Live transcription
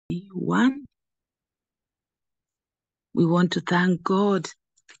1. We want to thank God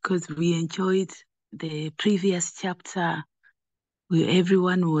because we enjoyed the previous chapter where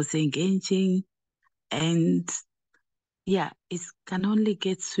everyone was engaging, and yeah, it can only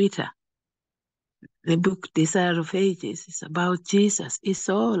get sweeter. The book Desire of Ages is about Jesus. It's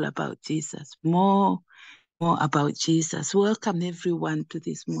all about Jesus, more about Jesus. Welcome everyone to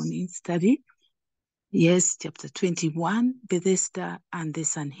this morning study. Yes, chapter 21, Bethesda and the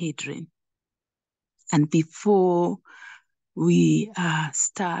Sanhedrin. And before we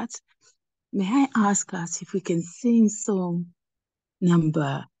start, may I ask us if we can sing song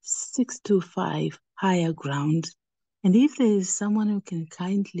number 625, Higher Ground. And if there is someone who can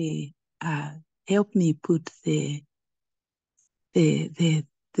kindly help me put the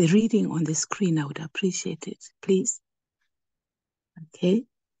reading on the screen, I would appreciate it, please. Okay.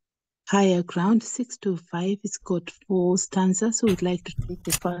 Higher Ground, 625. It's got 4 stanzas. Who would like to take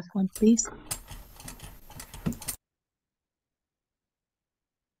the first one, please?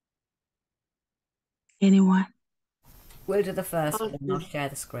 Anyone? We'll do the first one. I'll share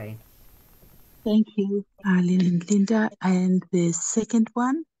the screen. Thank you, Arlene and Linda. And the second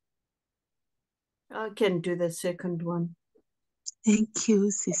one? I can do the second one. Thank you,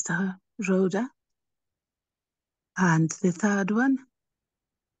 Sister Rhoda. And the third one?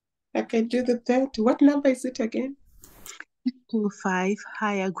 I can do the third. What number is it again? 625,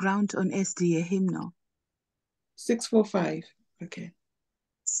 Higher Ground on SDA Hymnal. 645. Okay.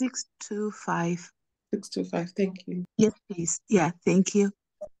 625. 625. Thank you. Yes, please. Yeah, thank you.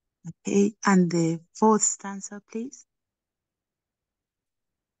 Okay, and the fourth stanza, please.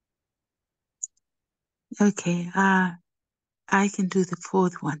 Okay, I can do the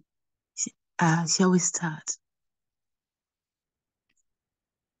fourth one. Shall we start?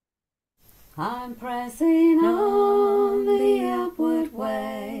 I'm pressing on the upward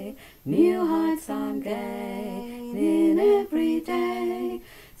way, new heights I'm gaining every day,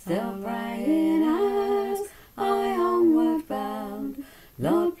 still praying as I onward bound,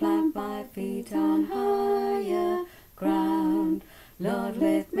 Lord, plant my feet on higher ground, Lord,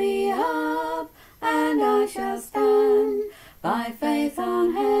 lift me up and I shall stand, by faith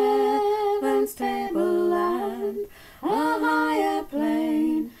on heaven's tableland, a higher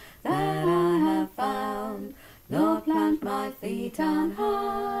plane that I have found, Lord, plant my feet on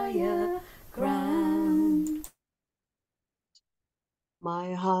higher ground.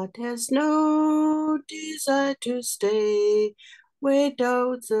 My heart has no desire to stay where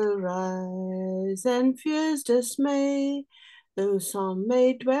doubts arise and fears dismay, though some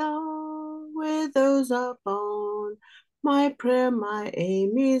may dwell where those are bound. My prayer, my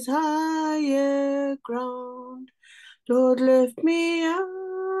aim is higher ground. Lord, lift me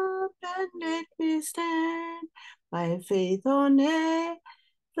up and let me stand by faith on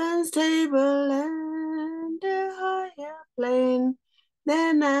heaven's table and a higher plane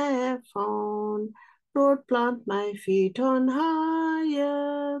than I have found. Lord, plant my feet on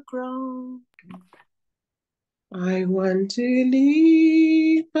higher ground. I want to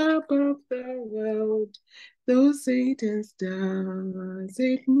live above the world, though Satan's darts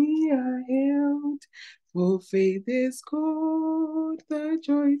at me are held. For faith is called the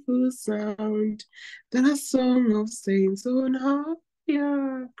joyful sound, the song of saints on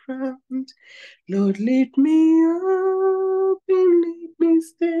higher ground. Lord, lift me up and let me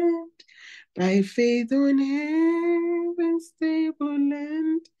stand, by faith on heaven's stable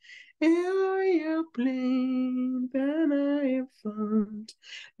land, a higher plane than I have found.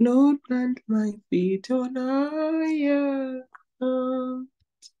 Lord, plant my feet on higher ground.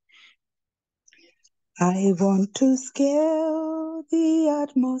 I want to scale the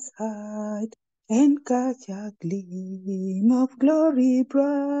utmost height and catch a gleam of glory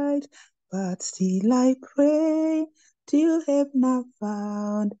bright, but still I pray till heaven I've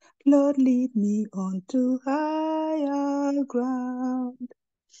found. Lord, lead me on to higher ground.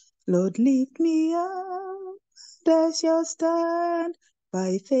 Lord, lift me up, and I shall stand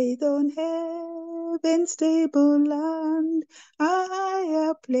by faith on heaven's stable land, a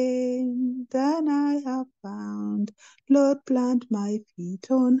higher plane than I have found. Lord, plant my feet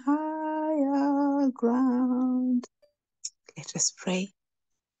on higher ground. Let us pray.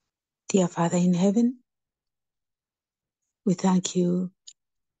 Dear Father in heaven, we thank you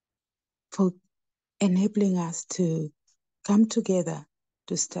for enabling us to come together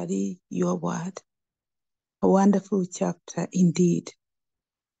to study your word. A wonderful chapter indeed,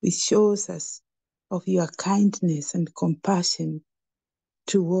 which shows us of your kindness and compassion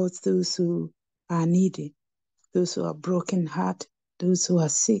towards those who are needy, those who are brokenhearted, those who are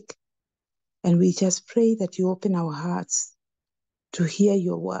sick. And we just pray that you open our hearts to hear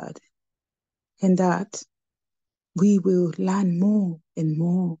your word, and that we will learn more and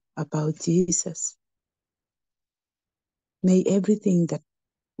more about Jesus. May everything that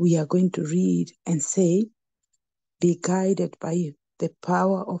we are going to read and say be guided by the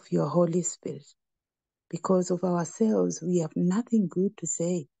power of your Holy Spirit. Because of ourselves, we have nothing good to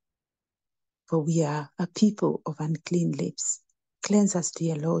say, for we are a people of unclean lips. Cleanse us,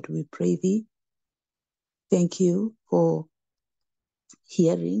 dear Lord, we pray thee. Thank you for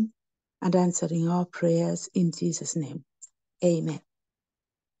hearing and answering our prayers in Jesus' name. Amen.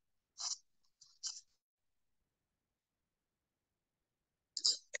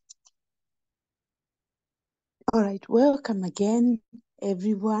 All right, welcome again,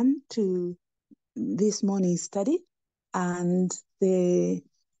 everyone, to this morning's study. And the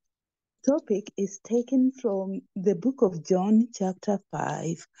topic is taken from the book of John, chapter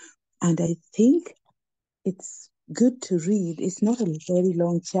 5. And I think it's good to read. It's not a very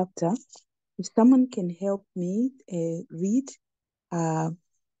long chapter. If someone can help me read, I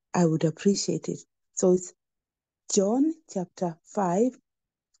would appreciate it. So it's John chapter 5,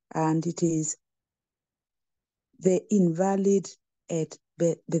 and it is the invalid at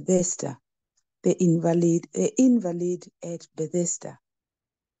Bethesda. The invalid at Bethesda.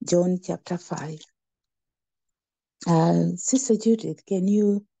 John chapter 5. Sister Judith, can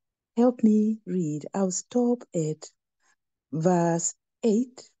you help me read? I'll stop at verse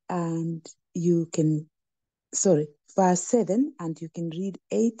 8 and you can, verse 7, and you can read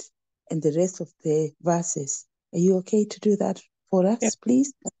 8 and the rest of the verses. Are you okay to do that for us, Yes.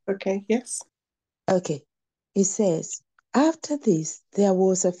 please? Okay, yes. Okay. It says, after this, there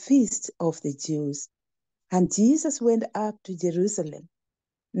was a feast of the Jews, and Jesus went up to Jerusalem.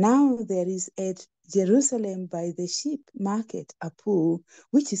 Now there is at Jerusalem by the sheep market a pool,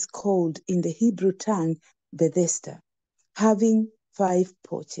 which is called in the Hebrew tongue Bethesda, having 5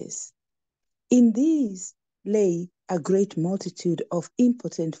 porches. In these lay a great multitude of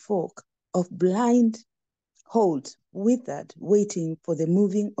impotent folk, of blind, halt, withered, waiting for the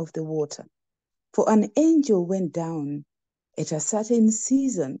moving of the water. For an angel went down at a certain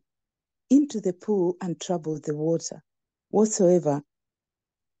season into the pool and troubled the water. Whosoever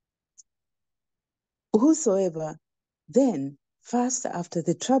then, fast after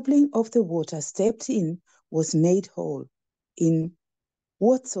the troubling of the water, stepped in, was made whole in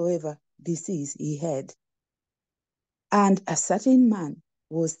whatsoever disease he had. And a certain man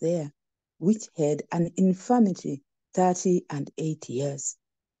was there, which had an infirmity 38 years.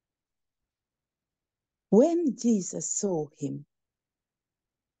 When Jesus saw him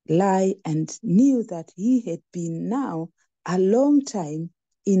lie and knew that he had been now a long time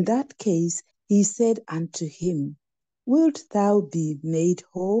in that case, he said unto him, Wilt thou be made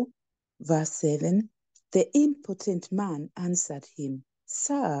whole? Verse 7, the impotent man answered him,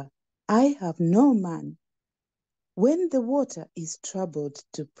 Sir, I have no man, when the water is troubled,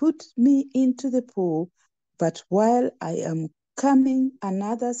 to put me into the pool, but while I am coming,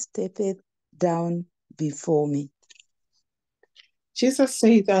 another steppeth down before me. Jesus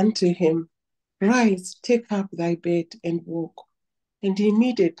said unto him, Rise, take up thy bed, and walk. And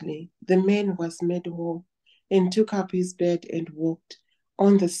immediately the man was made whole, and took up his bed and walked.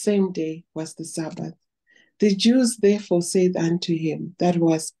 On the same day was the Sabbath. The Jews therefore said unto him that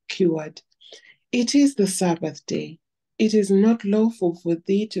was cured, It is the Sabbath day. It is not lawful for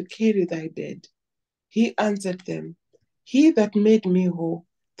thee to carry thy bed. He answered them, He that made me whole,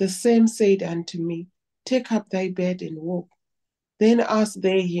 the same said unto me, Take up thy bed and walk. Then asked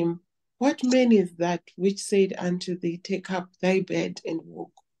they him, What man is that which said unto thee, Take up thy bed and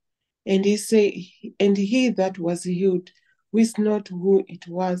walk? And he that was healed wist not who it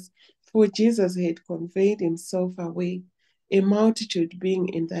was, for Jesus had conveyed himself away, a multitude being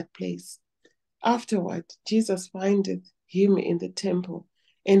in that place. Afterward, Jesus findeth him in the temple,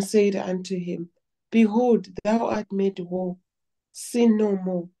 and said unto him, Behold, thou art made whole. Sin no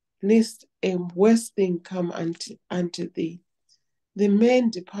more, lest a worse thing come unto thee. The man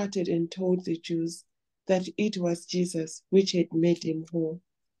departed and told the Jews that it was Jesus which had made him whole.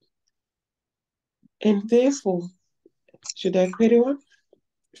 And therefore, should I carry on?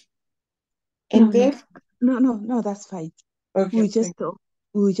 And No, that's fine. Okay,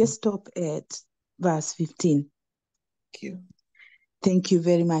 We'll just stop at verse 15. thank you. Thank you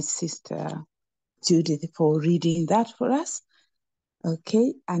very much, Sister Judith, for reading that for us.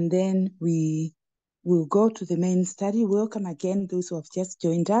 Okay, and then we will go to the main study. Welcome again, those who have just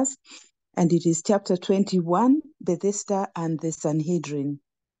joined us. And it is chapter 21, Bethesda and the Sanhedrin.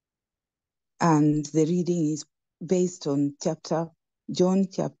 And the reading is based on John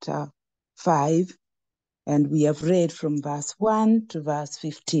chapter 5, And we have read from verse 1 to verse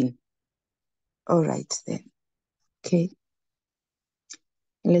 15. All right, then. Okay.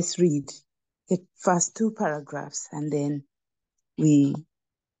 Let's read the first two paragraphs, and then we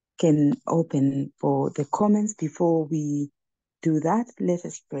can open for the comments. Before we do that, let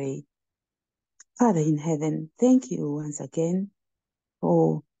us pray. Father in heaven, thank you once again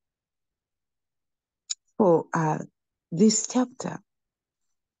for this chapter,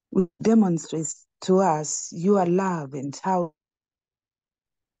 which demonstrates to us your love and how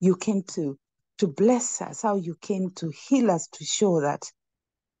you came to bless us, how you came to heal us, to show that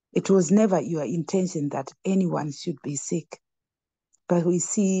it was never your intention that anyone should be sick. But we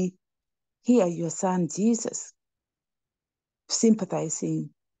see here your son Jesus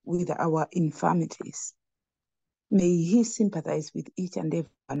sympathizing with our infirmities. May he sympathize with each and every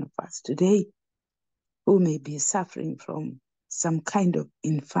one of us today who may be suffering from some kind of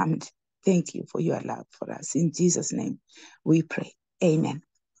infirmity. Thank you for your love for us. In Jesus' name we pray. Amen.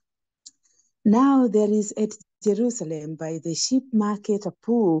 Now there is at Jerusalem by the sheep market a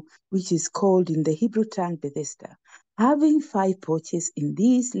pool, which is called in the Hebrew tongue Bethesda. Having 5 porches, in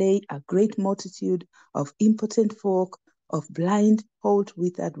these lay a great multitude of impotent folk, of blind, halt,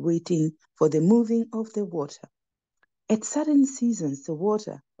 withered, waiting for the moving of the water. At certain seasons, the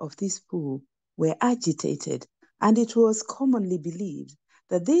water of this pool were agitated, and it was commonly believed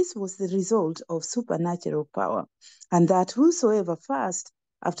that this was the result of supernatural power, and that whosoever first,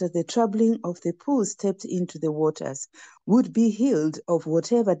 after the troubling of the pool, stepped into the waters, would be healed of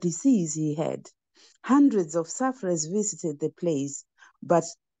whatever disease he had. Hundreds of sufferers visited the place, but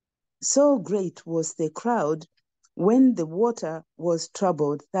so great was the crowd when the water was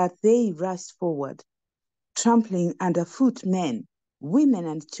troubled that they rushed forward, trampling underfoot men, women,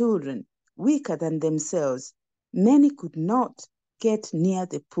 and children, weaker than themselves. Many could not get near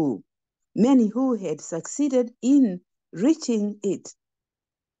the pool. Many who had succeeded in reaching it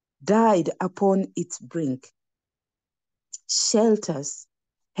died upon its brink. Shelters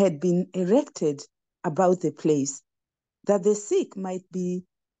had been erected about the place, that the sick might be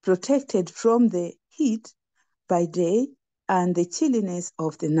protected from the heat by day and the chilliness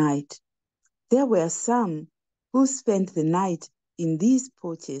of the night. There were some who spent the night in these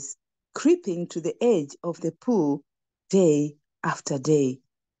porches, creeping to the edge of the pool day after day,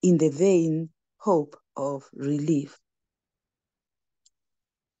 in the vain hope of relief.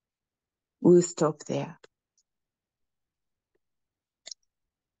 We'll stop there.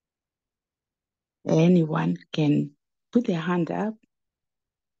 Anyone can put their hand up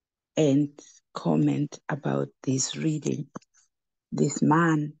and comment about this reading. This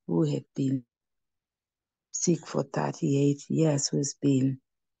man who had been sick for 38 years, who's been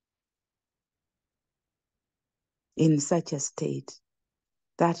in such a state,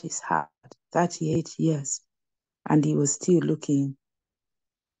 that is hard, 38 years. And he was still looking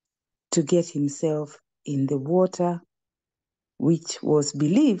to get himself in the water, which was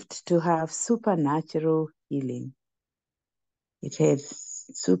believed to have supernatural healing. It had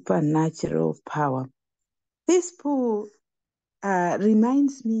supernatural power. This pool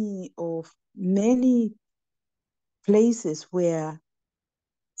reminds me of many places where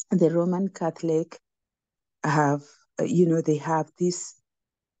the Roman Catholic have, they have this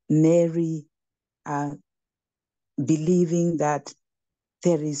Mary believing that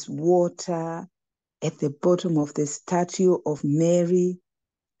there is water at the bottom of the statue of Mary,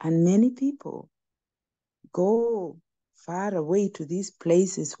 and many people go far away to these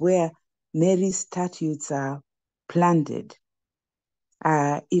places where Mary's statues are planted,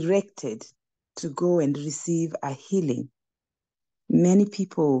 erected to go and receive a healing. Many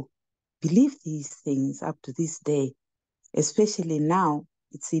people believe these things up to this day, especially now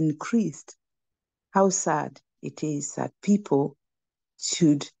it's increased. How sad it is that people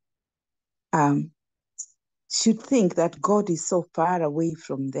should think that God is so far away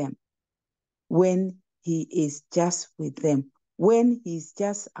from them when he is just with them, when he's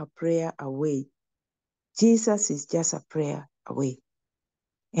just a prayer away. Jesus is just a prayer away.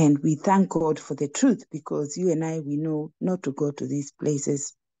 And we thank God for the truth, because you and I, we know not to go to these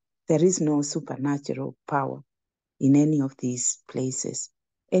places. There is no supernatural power in any of these places.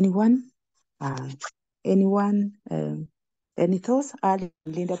 Anyone? Any thoughts?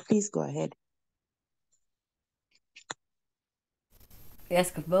 Linda, please go ahead.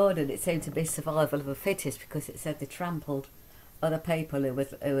 Yes, good morning. It seemed to be survival of the fittest, because it said they trampled other people who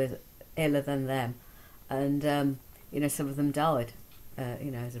was iller than them, and some of them died,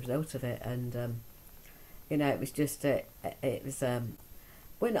 as a result of it, and it was just it was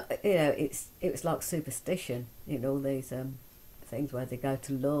it was like superstition, all these things where they go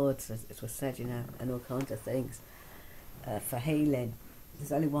to Lourdes, as it was said, and all kinds of things for healing.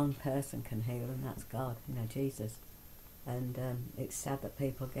 There's only one person can heal, and that's God, Jesus. And it's sad that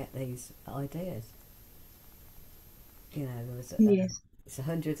people get these ideas. There was Yes.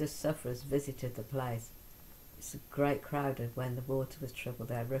 hundreds of sufferers visited the place. It's a great crowd, and when the water was troubled,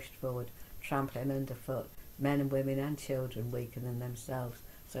 they rushed forward, trampling underfoot men and women and children weaker than themselves.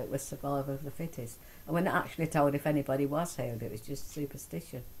 So it was survival of the fittest. And we're not actually told if anybody was healed. It was just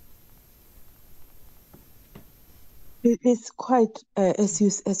superstition. It's quite, as you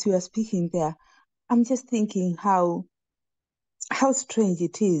are speaking there, I'm just thinking how strange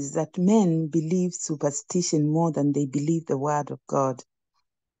it is that men believe superstition more than they believe the word of God.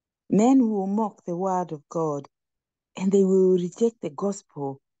 Men will mock the word of God, and they will reject the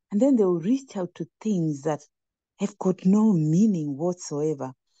gospel, and then they will reach out to things that have got no meaning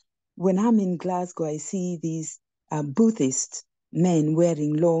whatsoever. When I'm in Glasgow, I see these Buddhist men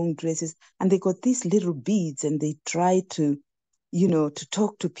wearing long dresses, and they got these little beads, and they try to, to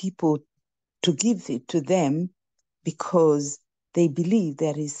talk to people, to give it to them, because they believe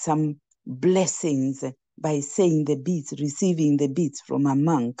there is some blessings by saying the beads, receiving the beads from a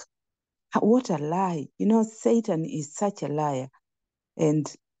monk. What a lie. Satan is such a liar.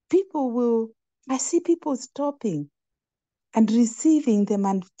 And I see people stopping and receiving them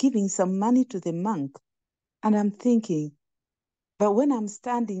and giving some money to the monk. And I'm thinking, but when I'm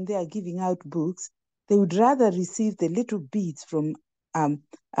standing there giving out books, they would rather receive the little beads from a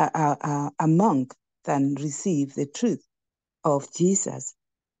monk than receive the truth of Jesus.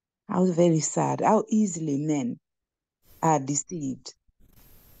 How very sad, how easily men are deceived.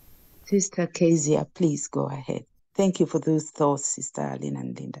 Sister Kezia, please go ahead. Thank you for those thoughts, Sister Aline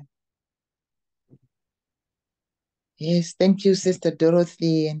and Linda. Yes, thank you, Sister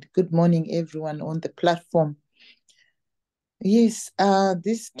Dorothy, and good morning, everyone on the platform. Yes,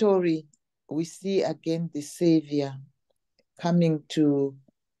 this story, we see again the Savior coming to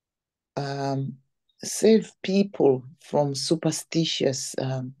save people from superstitious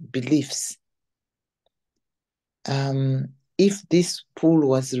beliefs. If this pool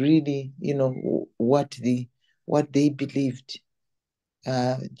was really, what they believed,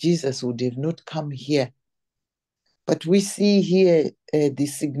 Jesus would have not come here. But we see here the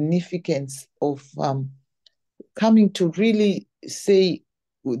significance of coming to really say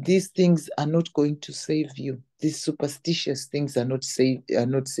these things are not going to save you. These superstitious things are not save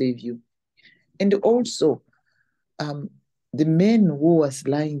you. And also, the man who was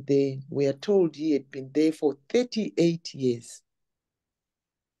lying there, we are told he had been there for 38 years.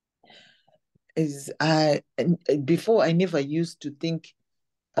 Before, I never used to think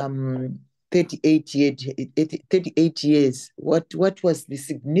 38 years. What was the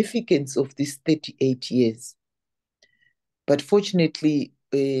significance of this 38 years? But fortunately,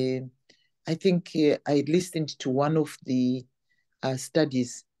 I think I listened to one of the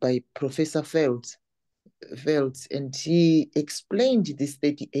studies by Professor Feltz, and he explained this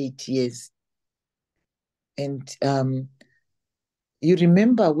 38 years. And you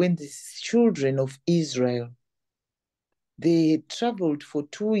remember when the children of Israel, they traveled for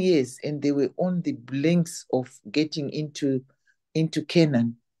 2 years and they were on the blinks of getting into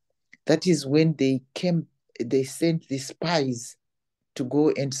Canaan. That is when they sent the spies to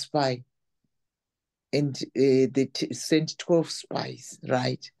go and spy. And they sent 12 spies,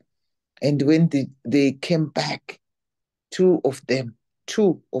 right? And when they came back, two of them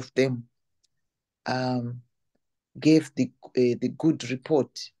gave the good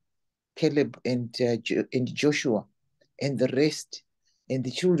report, Caleb and Joshua, and the rest, and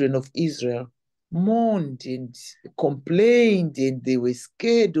the children of Israel mourned and complained, and they were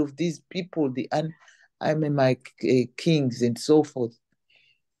scared of these people, the Amalek kings and so forth.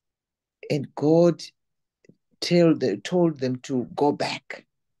 And God told them to go back.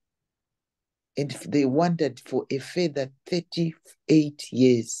 And they wandered for a further 38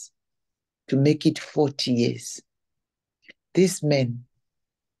 years to make it 40 years. This man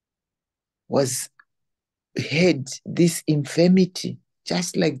had this infirmity,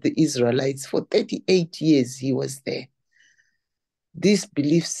 just like the Israelites. For 38 years, he was there. This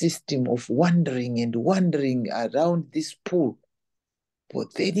belief system of wandering around this pool. For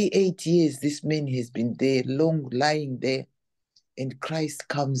 38 years, this man has been there, long lying there, and Christ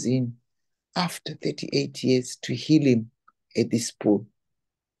comes in after 38 years to heal him at this pool.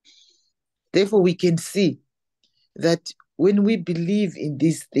 Therefore, we can see that when we believe in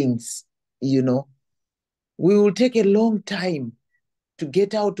these things, we will take a long time to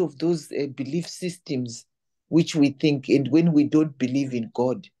get out of those belief systems which we think, and when we don't believe in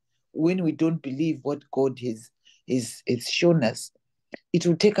God, when we don't believe what God has has shown us. It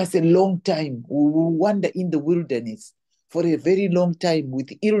will take us a long time. We will wander in the wilderness for a very long time with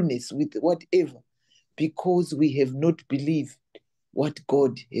illness, with whatever, because we have not believed what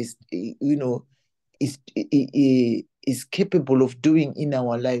God is, is capable of doing in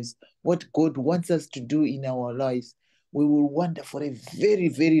our lives, what God wants us to do in our lives. We will wander for a very,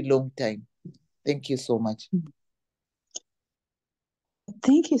 very long time. Thank you so much.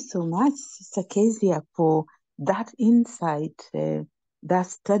 Thank you so much, Sister Kezia, for that insight, that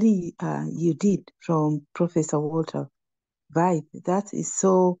study you did from Professor Walter Vibe. That is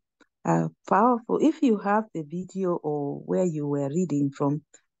so powerful. If you have the video or where you were reading from,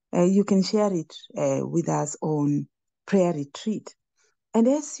 you can share it with us on prayer retreat. And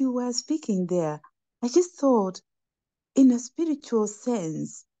as you were speaking there, I just thought, in a spiritual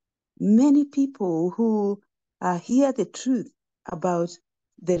sense, many people who hear the truth about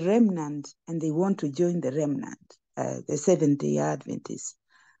the remnant and they want to join the remnant, the Seventh-day Adventists,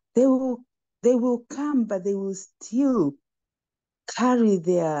 they will come, but they will still carry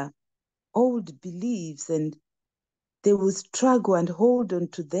their old beliefs and they will struggle and hold on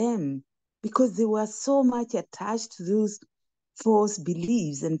to them because they were so much attached to those false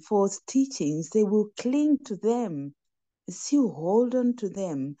beliefs and false teachings. They will cling to them, still hold on to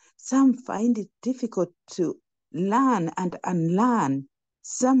them. Some find it difficult to learn and unlearn.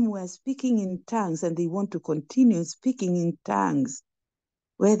 Some were speaking in tongues and they want to continue speaking in tongues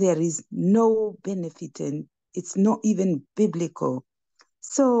where there is no benefit and it's not even biblical.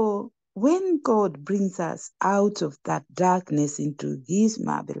 So when God brings us out of that darkness into his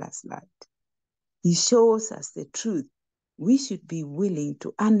marvelous light, he shows us the truth. We should be willing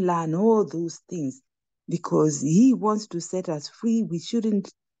to unlearn all those things because he wants to set us free. We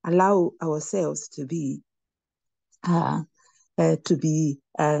shouldn't allow ourselves to be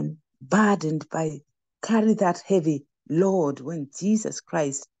burdened by, carry that heavy load when Jesus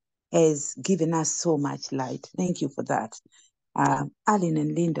Christ has given us so much light. Thank you for that. Aline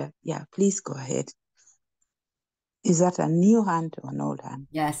and Linda, yeah, please go ahead. Is that a new hand or an old hand?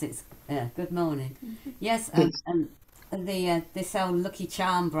 Yes, it's good morning. Yes, Yes. and they sell Lucky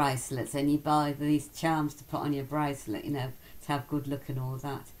Charm bracelets, and you buy these charms to put on your bracelet, to have good luck and all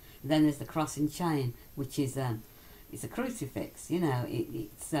that. And then there's the cross and chain, which is it's a crucifix.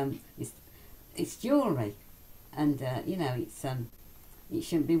 It's jewellery, and it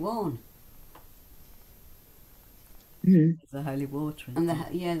shouldn't be worn. Mm. The holy water. And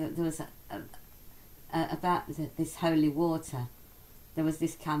there was about this holy water. There was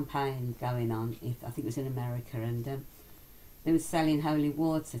this campaign going on. I think it was in America, and they were selling holy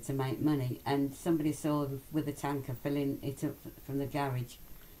water to make money. And somebody saw with a tanker filling it up from the garage,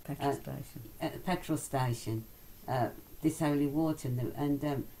 petrol station, this holy water, and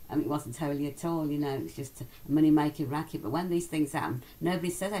it wasn't holy at all. It's just a money-making racket. But when these things happen,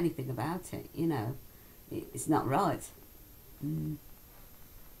 nobody says anything about it. It's not right. Mm.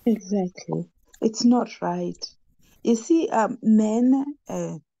 Exactly. It's not right. You see,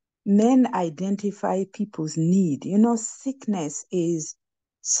 men identify people's need. Sickness is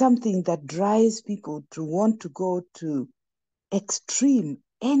something that drives people to want to go to extreme,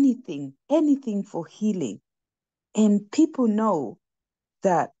 anything for healing. And people know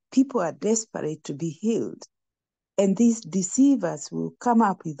that people are desperate to be healed. And these deceivers will come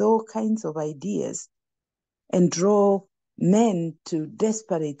up with all kinds of ideas and draw men to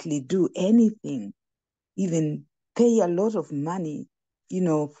desperately do anything, even pay a lot of money,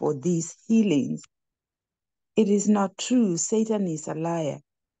 for these healings. It is not true. Satan is a liar.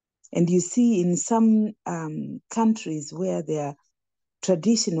 And you see in some countries where there are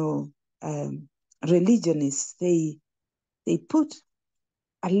traditional religionists, they put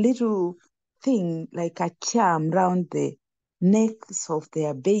a little thing like a charm round the necks of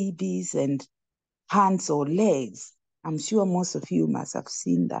their babies and hands or legs. I'm sure most of you must have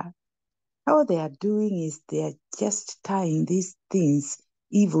seen that. How they are doing is they are just tying these things,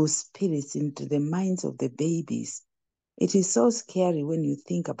 evil spirits, into the minds of the babies. It is so scary when you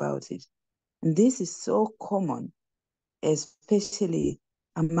think about it. And this is so common, especially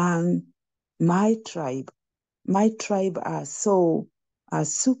among my tribe. My tribe are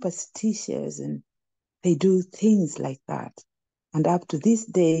superstitious and they do things like that. And up to this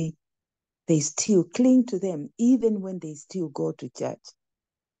day, they still cling to them, even when they still go to church.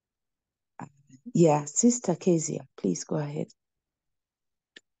 Yeah, Sister Kezia, please go ahead.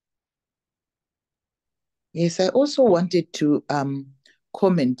 Yes, I also wanted to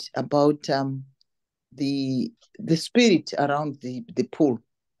comment about the spirit around the pool.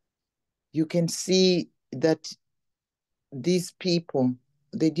 You can see that these people,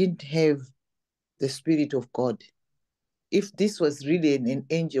 they didn't have the Spirit of God. If this was really an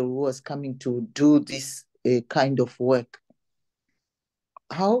angel who was coming to do this kind of work,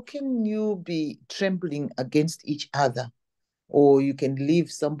 how can you be trembling against each other? Or you can leave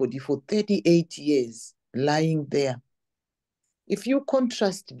somebody for 38 years lying there. If you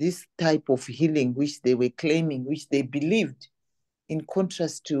contrast this type of healing which they were claiming, which they believed, in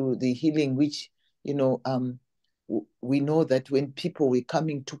contrast to the healing which, we know that when people were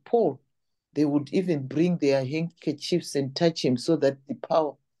coming to Paul, they would even bring their handkerchiefs and touch him so that the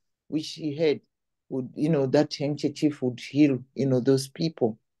power which he had would, that handkerchief would heal, those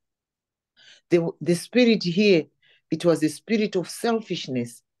people. The spirit here, it was a spirit of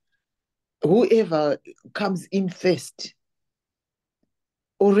selfishness. Whoever comes in first,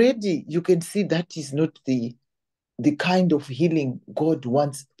 already you can see that is not the kind of healing God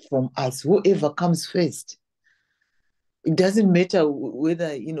wants from us. Whoever comes first. It doesn't matter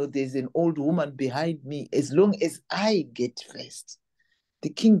whether, there's an old woman behind me, as long as I get first. The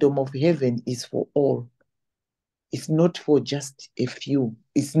kingdom of heaven is for all. It's not for just a few.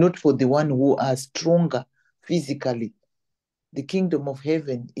 It's not for the one who are stronger physically. The kingdom of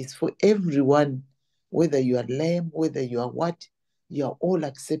heaven is for everyone, whether you are lame, whether you are what, you are all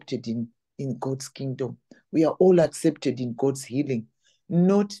accepted in God's kingdom. We are all accepted in God's healing,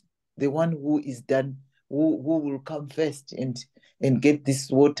 not the one who is done, who will come first and get this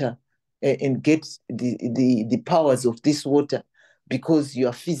water and get the powers of this water because you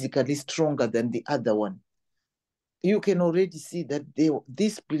are physically stronger than the other one. You can already see that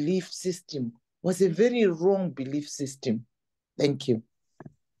this belief system was a very wrong belief system. Thank you.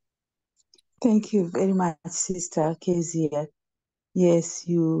 Thank you very much, Sister Kezia. Yes,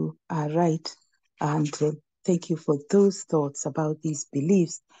 you are right. And thank you for those thoughts about these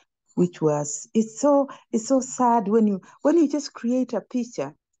beliefs, which was, it's so sad when you just create a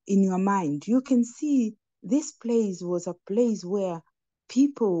picture in your mind. You can see this place was a place where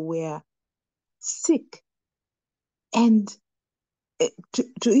people were sick. And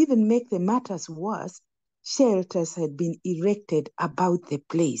to even make the matters worse, shelters had been erected about the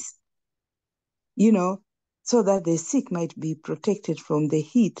place, so that the sick might be protected from the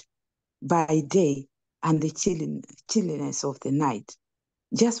heat by day and the chilliness of the night,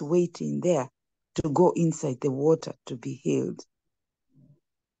 just waiting there to go inside the water to be healed.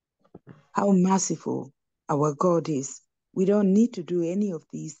 How merciful our God is. We don't need to do any of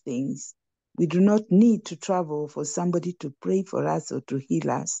these things. We do not need to travel for somebody to pray for us or to heal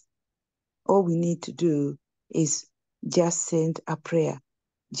us. All we need to do is just send a prayer.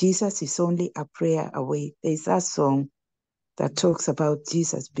 Jesus is only a prayer away. There's a song that talks about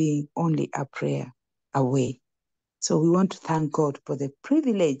Jesus being only a prayer away. So we want to thank God for the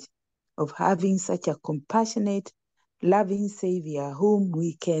privilege of having such a compassionate, loving Savior whom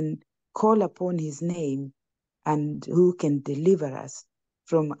we can call upon his name and who can deliver us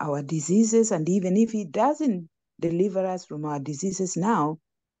from our diseases. And even if he doesn't deliver us from our diseases now,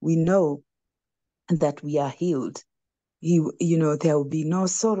 we know that we are healed. There will be no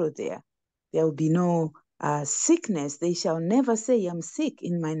sorrow there. There will be no sickness. They shall never say, I'm sick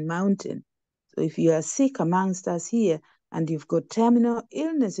in my mountain. So if you are sick amongst us here and you've got terminal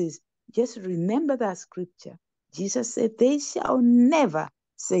illnesses, just remember that scripture. Jesus said, they shall never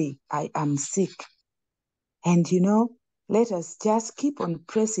say, I am sick. And let us just keep on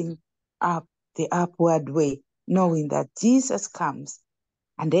pressing up the upward way, knowing that Jesus comes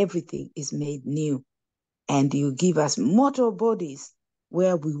and everything is made new. And you give us mortal bodies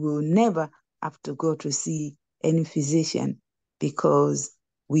where we will never have to go to see any physician because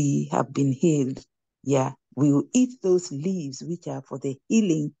we have been healed. Yeah, we will eat those leaves which are for the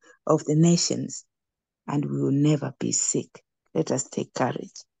healing of the nations, and we will never be sick. Let us take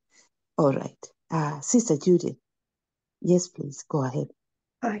courage. All right. Sister Judith, yes, please, go ahead.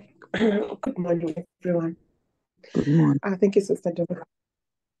 Hi. Good morning, everyone. Good morning. Thank you, Sister Dorothy.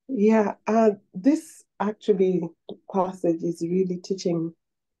 Yeah, this actually passage is really teaching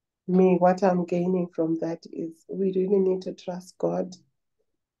me what I'm gaining from that is we really need to trust God.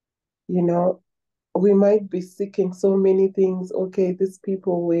 We might be seeking so many things. Okay, these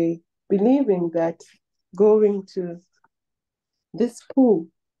people were believing that going to this pool,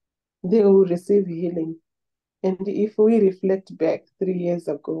 they will receive healing. And if we reflect back 3 years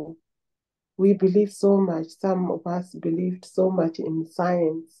ago, we believe so much. Some of us believed so much in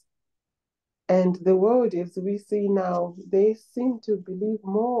science. And the world, as we see now, they seem to believe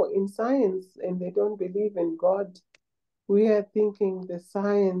more in science and they don't believe in God. We are thinking the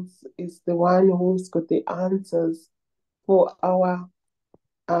science is the one who's got the answers for our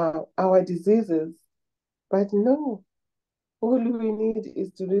diseases. But no, All we need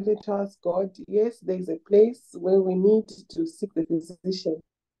is to really trust God. Yes, there's a place where we need to seek the physicians,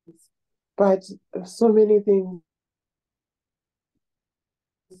 but so many things,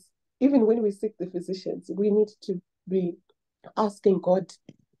 even when we seek the physicians, we need to be asking God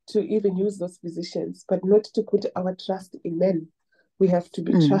to even use those physicians, but not to put our trust in men. We have to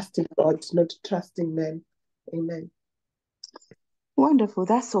be trusting God, not trusting men. Amen. Wonderful.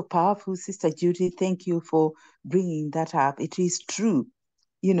 That's so powerful, Sister Judy. Thank you for bringing that up. It is true.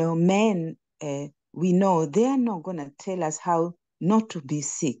 You know, men, we know they are not going to tell us how not to be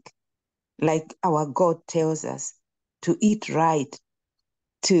sick, like our God tells us to eat right,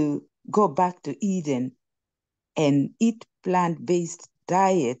 to go back to Eden and eat plant-based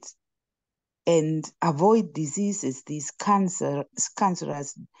diet and avoid diseases, these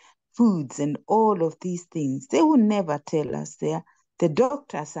cancerous foods and all of these things. They will never tell us. The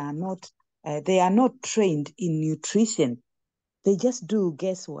doctors are not, they are not trained in nutrition. They just do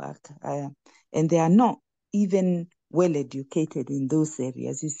guesswork, and they are not even well educated in those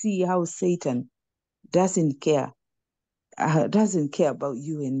areas. You see how Satan doesn't care about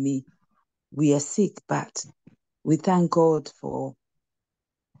you and me. We are sick, but we thank God for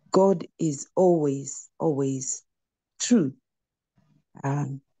God is always, always true.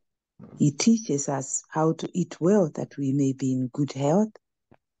 He teaches us how to eat well that we may be in good health.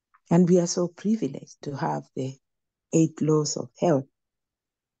 And we are so privileged to have the 8 laws of health.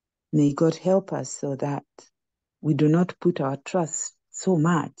 May God help us so that we do not put our trust so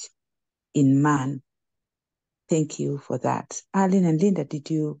much in man. Thank you for that. Arlene and Linda, did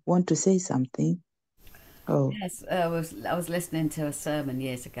you want to say something? Oh, Yes, I was listening to a sermon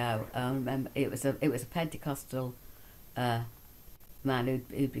years ago. I remember it was a Pentecostal man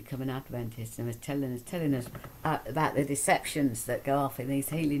who'd become an Adventist and was telling us about the deceptions that go off in these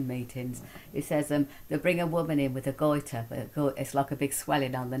healing meetings. He says they bring a woman in with a goiter, it's like a big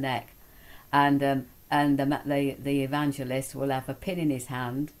swelling on the neck, and the evangelist will have a pin in his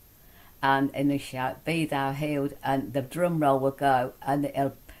hand, and he shout, "Be thou healed," and the drum roll will go, and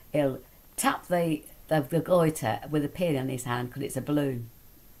he'll tap the goiter with a pin in his hand because it's a balloon.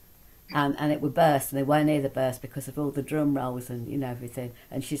 And it would burst, and they weren't near the burst because of all the drum rolls and everything.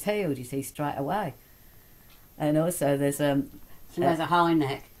 And she's healed, you see, straight away. And also there's She has a high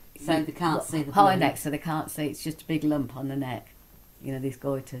neck, so they can't see the high balloon. neck, so they can't see. It's just a big lump on the neck, these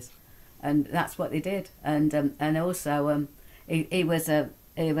goiters, and that's what they did. And also he was a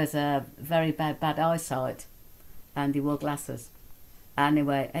very bad eyesight, and he wore glasses.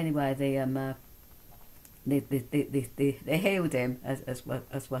 Anyway, they healed him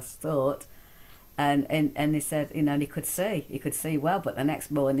as was thought, and he said, and he could see well, but the next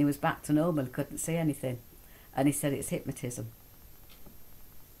morning he was back to normal, couldn't see anything, and he said it's hypnosis.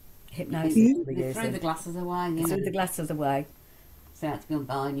 They threw the glasses away. He threw the glasses away, so he had to go and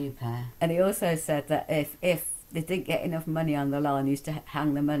buy a new pair. and he also said that if they didn't get enough money on the line, he used to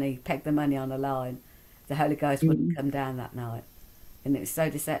peg the money on the line, the Holy Ghost wouldn't come down that night. And it was so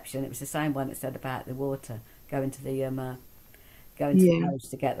deception. It was the same one that said about the water going to the the nose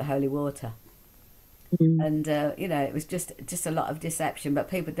to get the holy water. And it was just a lot of deception. But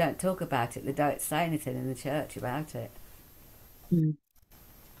people don't talk about it. They don't say anything in the church about it.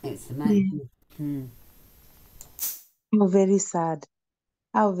 It's amazing. how very sad.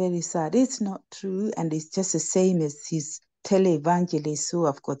 How very sad. It's not true, and it's just the same as his televangelists who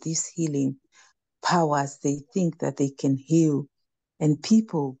have got these healing powers. They think that they can heal. And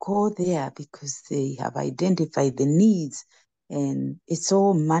people go there because they have identified the needs, and it's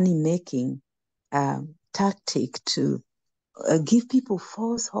all money-making tactic to give people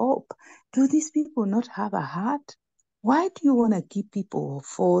false hope. Do these people not have a heart? Why do you want to give people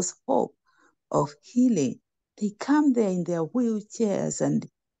false hope of healing? They come there in their wheelchairs and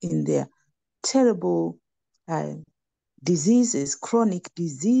in their terrible diseases, chronic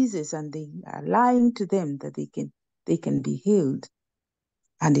diseases, and they are lying to them that they can be healed.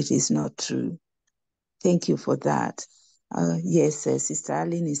 And it is not true. Thank you for that. Yes, Sister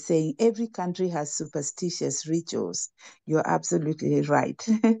Arlene is saying every country has superstitious rituals. You're absolutely right.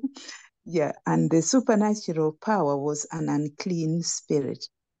 Yeah, and the supernatural power was an unclean spirit.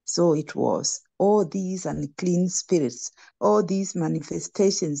 So it was. All these unclean spirits, all these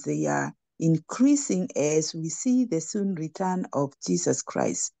manifestations, they are increasing as we see the soon return of Jesus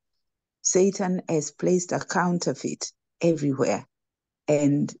Christ. Satan has placed a counterfeit everywhere.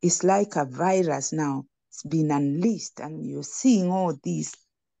 And it's like a virus now. It's been unleashed, and you're seeing all these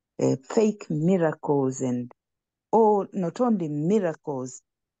fake miracles, and not only miracles,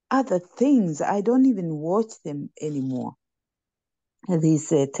 other things. I don't even watch them anymore. These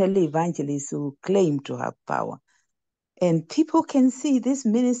televangelists who claim to have power. And people can see this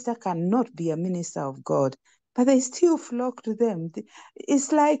minister cannot be a minister of God, but they still flock to them.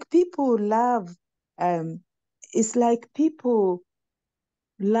 It's like people love, it's like people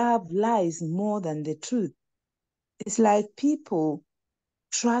love lies more than the truth. It's like people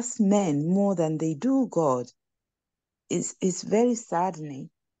trust men more than they do God. It's very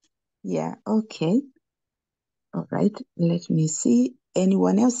saddening. Yeah, okay. All right, let me see.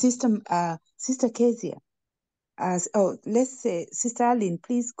 Anyone else? Sister Kezia. Let's say Sister Aline,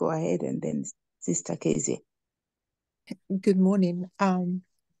 please go ahead, and then Sister Kezia. Good morning.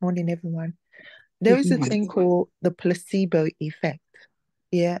 Morning, everyone. There Good is a morning. thing called the placebo effect.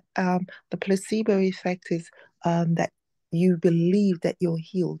 Yeah. The placebo effect is that you believe that you're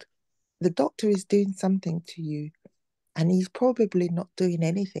healed. The doctor is doing something to you, and he's probably not doing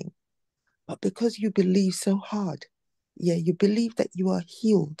anything. But because you believe so hard, yeah, you believe that you are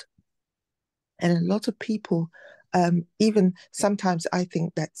healed. And a lot of people, even sometimes I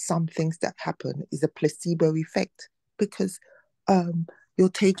think that some things that happen is a placebo effect because you're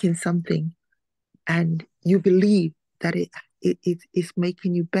taking something and you believe that it is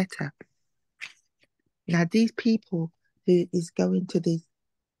making you better. Now, these people who is going to these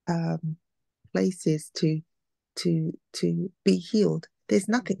places to be healed, there's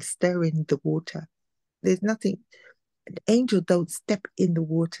nothing stirring the water. There's nothing. An angel don't step in the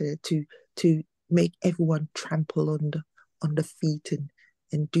water to make everyone trample on the feet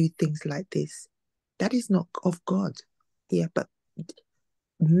and do things like this. That is not of God. Yeah, but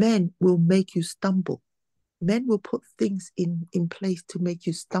men will make you stumble. Men will put things in place to make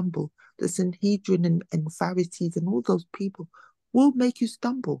you stumble. The Sanhedrin and Pharisees and all those people will make you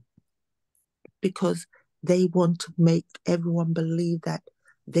stumble because they want to make everyone believe that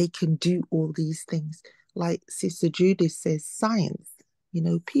they can do all these things. Like Sister Judith says, science. You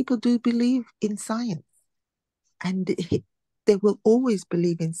know, people do believe in science. And they will always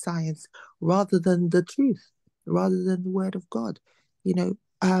believe in science rather than the truth, rather than the word of God. You know,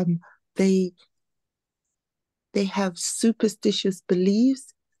 they have superstitious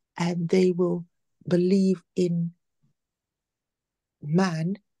beliefs and they will believe in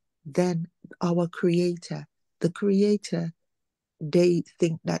man than our creator. The creator, they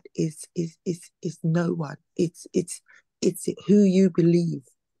think that is no one. It's who you believe.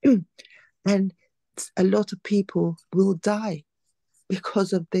 And a lot of people will die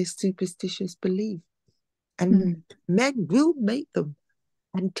because of their superstitious belief. And men will make them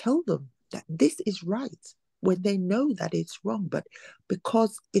and tell them that this is right when they know that it's wrong. But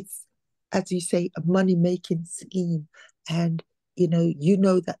because it's, as you say, a money-making scheme, and you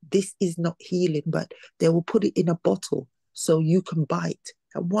know that this is not healing, but they will put it in a bottle so you can buy it.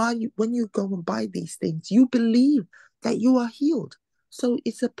 And when you go and buy these things, you believe that you are healed. So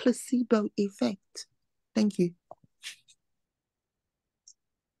it's a placebo effect. Thank you.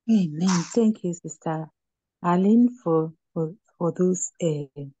 Amen. Thank you, Sister Aline, for those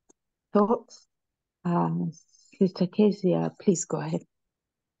thoughts. Sister Kezia, please go ahead.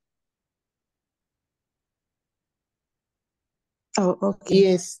 Oh, okay.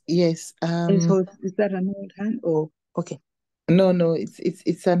 Yes. Is that an old hand? Oh, okay. No,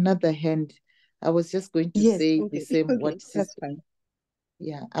 it's another hand. I was just going to say okay. the same. Okay. What That's fine.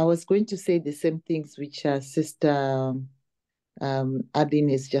 Yeah, I was going to say the same things which Sister Adin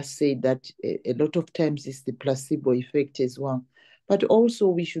has just said, that a lot of times it's the placebo effect as well. But also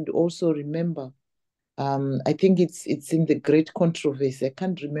we should also remember, I think it's in the Great Controversy. I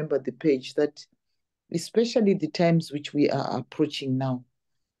can't remember the page, that especially the times which we are approaching now,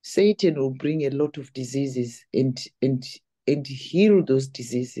 Satan will bring a lot of diseases and heal those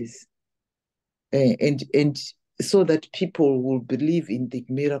diseases, and so that people will believe in the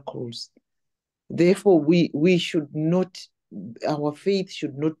miracles. Therefore, we should not, our faith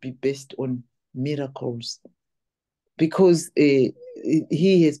should not be based on miracles, because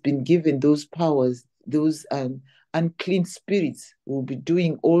he has been given those powers. Those unclean spirits will be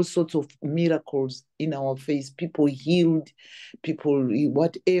doing all sorts of miracles in our face. People healed, people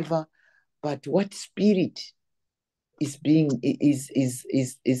whatever. But what spirit is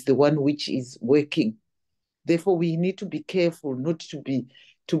the one which is working? Therefore, we need to be careful not to be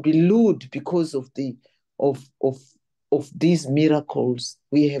lured because of these miracles.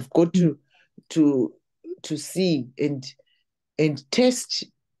 We have got to see and test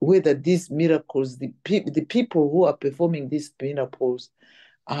whether these miracles, the people who are performing these miracles,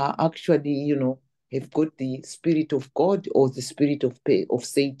 are actually, have got the spirit of God or the spirit of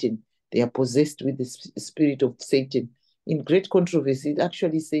Satan. They are possessed with the spirit of Satan. In Great Controversy, it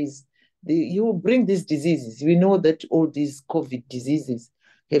actually says, you will bring these diseases. We know that all these COVID diseases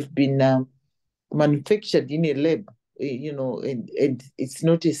have been manufactured in a lab, and it's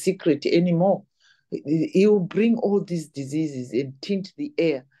not a secret anymore. He will bring all these diseases and tint the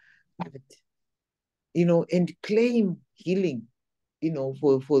air, and claim healing,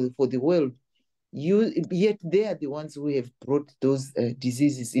 for the world. Yet they are the ones who have brought those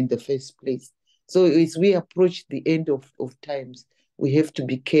diseases in the first place. So as we approach the end of times, we have to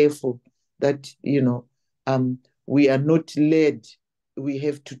be careful that we are not led. We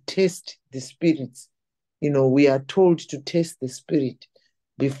have to test the spirits. We are told to test the spirit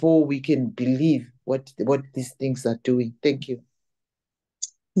before we can believe what these things are doing. Thank you.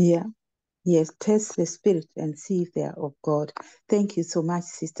 Yeah. Yes, test the spirit and see if they are of God. Thank you so much,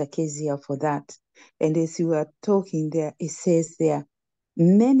 Sister Kezia, for that. And as you are talking there, it says there,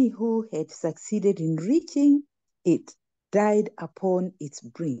 many who had succeeded in reaching it died upon its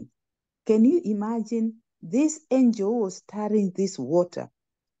brink. Can you imagine this angel was stirring this water?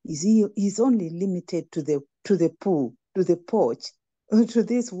 He's only limited to the pool, to the porch, to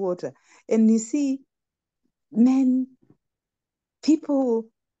this water. And you see, men, people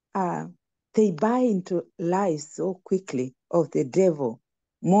they buy into lies so quickly of the devil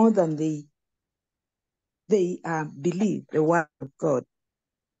more than they believe the word of God.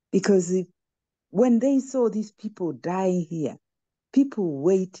 Because when they saw these people dying here, people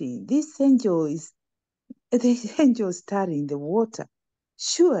waiting, the angel stirring the water.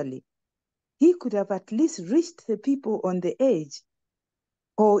 Surely he could have at least reached the people on the edge,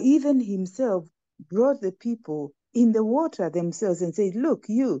 or even himself brought the people in the water themselves and said, look,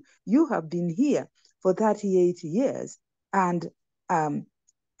 you have been here for 38 years and,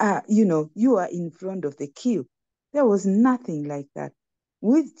 you are in front of the queue. There was nothing like that.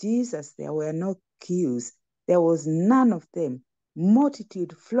 With Jesus, there were no queues. There was none of them.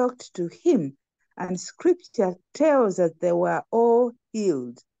 Multitude flocked to him, and scripture tells us they were all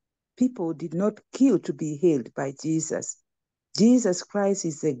healed. People did not queue to be healed by Jesus. Jesus Christ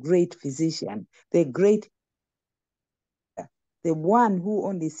is the great physician, the one who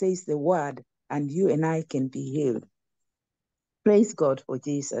only says the word, and you and I can be healed. Praise God for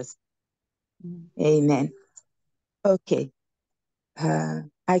Jesus. Amen. Okay.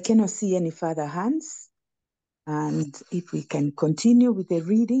 I cannot see any further hands. And if we can continue with the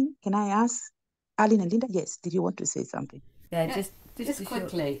reading, can I ask Aline and Linda? Yes, did you want to say something? Yeah, just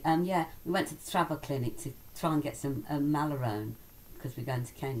quickly. We went to the travel clinic to try and get some Malarone because we're going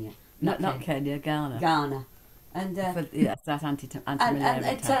to Kenya. Not Kenya, Ghana. Ghana. And that's that anti-malaria and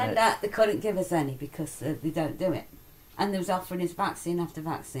it turned out they couldn't give us any because they don't do it. And they was offering us vaccine after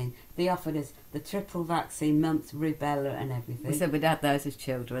vaccine. They offered us the triple vaccine, mumps, rubella, and everything. We said we'd had those as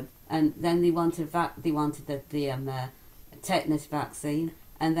children. And then they wanted the tetanus vaccine,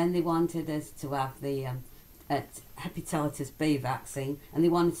 and then they wanted us to have the hepatitis B vaccine, and they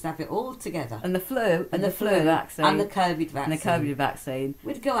wanted us to have it all together. And the flu, and the flu vaccine, and the COVID vaccine. And the COVID vaccine.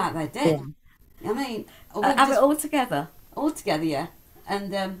 We'd go out there dead. Yeah. I mean, have it all together. All together, yeah.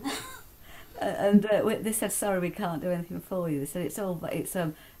 And they said, sorry, we can't do anything for you. They said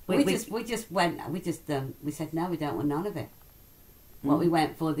we said no, we don't want none of it. What we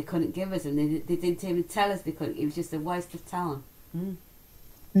went for, they couldn't give us, and they didn't even tell us they couldn't. It was just a waste of time.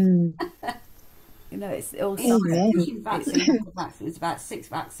 It's all it's about 6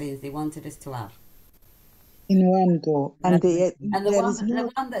 vaccines they wanted us to have in one go, and the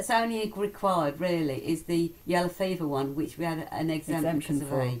one that's only required really is the yellow fever one, which we had an exemption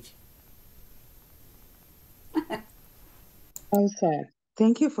because of age. Oh, sad.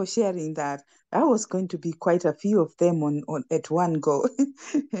 Thank you for sharing that. I was going to be quite a few of them on at one go.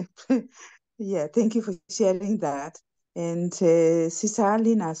 Yeah, thank you for sharing that. And Sister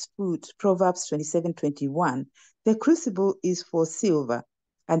Arlene has put Proverbs 27:21. The crucible is for silver,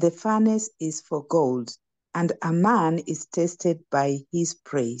 and the furnace is for gold, and a man is tested by his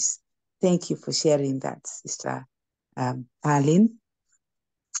praise. Thank you for sharing that, Sister Arlene.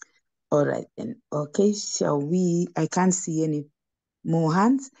 All right then. Okay, I can't see any more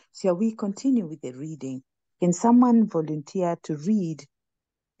hands. Shall we continue with the reading? Can someone volunteer to read,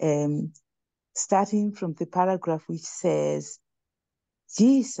 starting from the paragraph which says,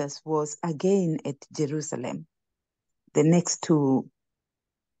 Jesus was again at Jerusalem? The next 2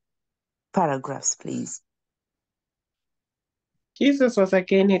 paragraphs, please. Jesus was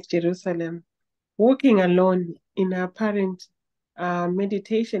again at Jerusalem, walking alone in apparent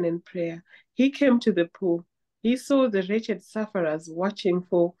meditation and prayer. He came to the pool. He saw the wretched sufferers watching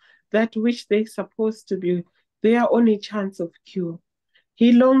for that which they supposed to be their only chance of cure.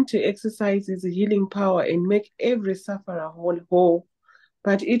 He longed to exercise his healing power and make every sufferer whole.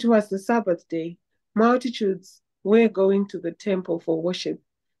 But it was the Sabbath day. Multitudes were going to the temple for worship,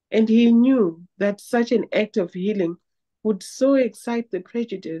 and he knew that such an act of healing would so excite the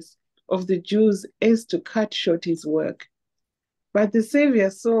prejudice of the Jews as to cut short his work. But the Savior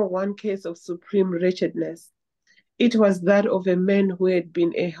saw one case of supreme wretchedness. It was that of a man who had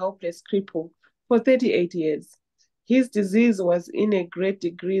been a helpless cripple for 38 years. His disease was in a great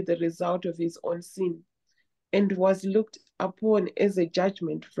degree the result of his own sin, and was looked upon as a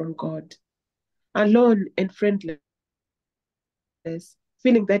judgment from God. Alone and friendless,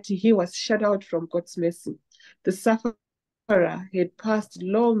 feeling that he was shut out from God's mercy, the sufferer had passed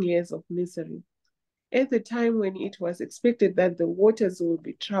long years of misery. At the time when it was expected that the waters would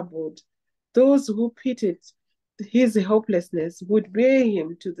be troubled, those who pitied his helplessness would bear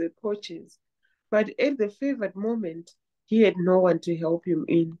him to the porches. But at the favored moment, he had no one to help him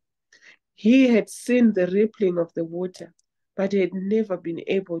in. He had seen the rippling of the water, but had never been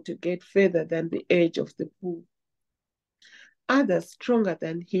able to get further than the edge of the pool. Others, stronger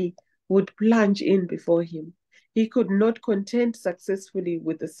than he, would plunge in before him. He could not contend successfully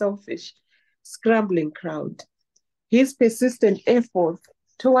with the selfish, scrambling crowd. His persistent effort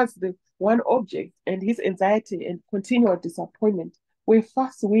towards the one object and his anxiety and continual disappointment were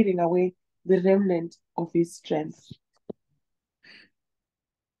fast wearing away the remnant of his strength.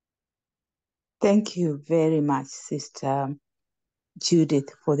 Thank you very much, Sister Judith,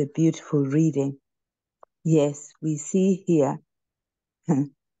 for the beautiful reading. Yes, we see here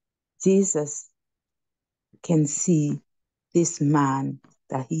Jesus can see this man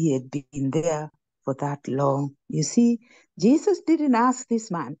that he had been there for that long. You see, Jesus didn't ask this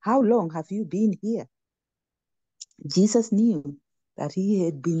man, how long have you been here? Jesus knew that he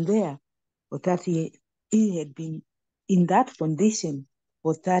had been there for 38, he had been in that condition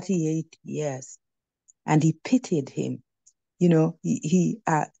for 38 years, and he pitied him. You know,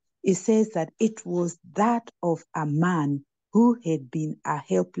 it says that it was that of a man who had been a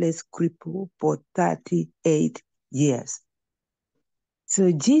helpless cripple for 38 years.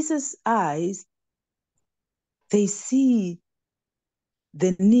 So Jesus' eyes, they see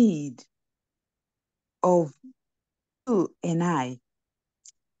the need of you and I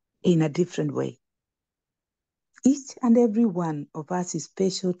in a different way. Each and every one of us is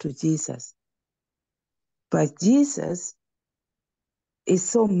special to Jesus. But Jesus is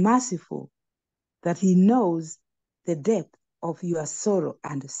so merciful that he knows the depth of your sorrow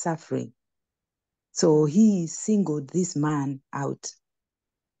and suffering. So he singled this man out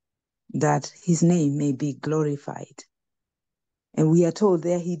that his name may be glorified. And we are told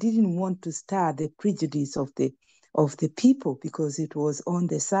there he didn't want to stir the prejudice of the people because it was on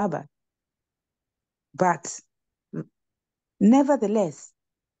the Sabbath. But nevertheless,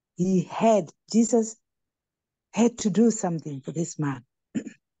 Jesus had to do something for this man.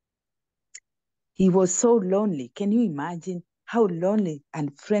 He was so lonely. Can you imagine how lonely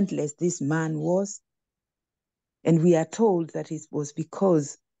and friendless this man was? And we are told that it was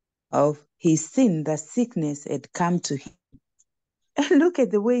because of his sin that sickness had come to him. And look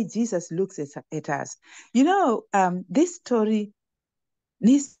at the way Jesus looks at us. You know, this story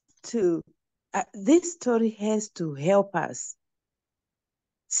has to help us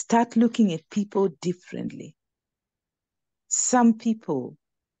start looking at people differently. Some people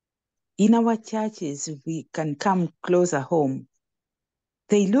in our churches, if we can come closer home,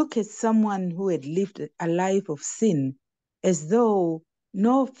 they look at someone who had lived a life of sin as though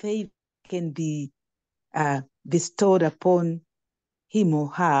no favor can be bestowed upon him or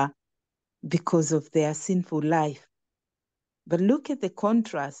her because of their sinful life. But look at the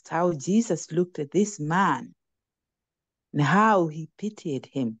contrast, how Jesus looked at this man and how he pitied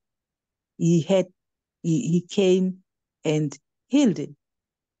him. He came and healed him.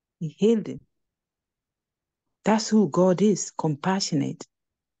 He healed him. That's who God is, compassionate.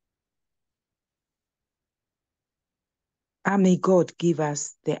 And may God give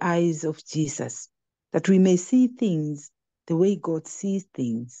us the eyes of Jesus, that we may see things the way God sees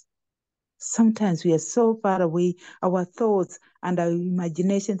things. Sometimes we are so far away, our thoughts and our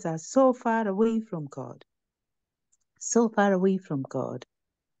imaginations are so far away from God. So far away from God.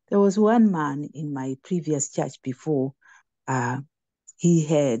 There was one man in my previous church before, he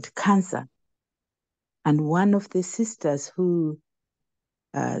had cancer. And one of the sisters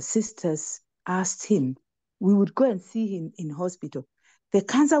asked him, we would go and see him in hospital. The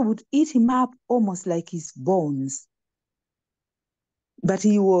cancer would eat him up almost like his bones. But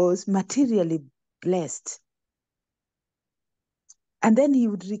he was materially blessed. And then he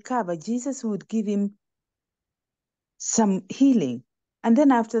would recover. Jesus would give him some healing. And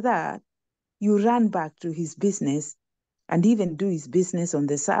then after that, you run back to his business and even do his business on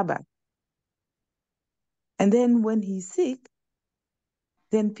the Sabbath. And then when he's sick,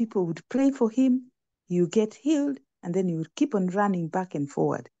 then people would pray for him, you get healed, and then you would keep on running back and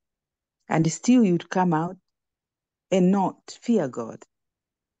forward. And still you'd come out and not fear God.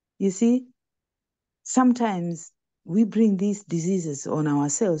 You see, sometimes we bring these diseases on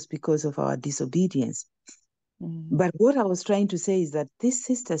ourselves because of our disobedience. But what I was trying to say is that this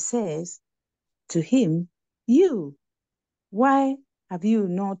sister says to him, you, why have you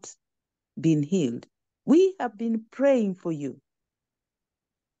not been healed? We have been praying for you,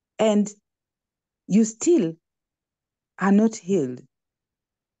 and you still are not healed.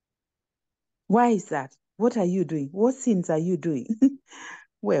 Why is that? What are you doing? What sins are you doing?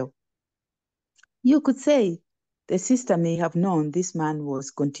 Well, you could say the sister may have known this man was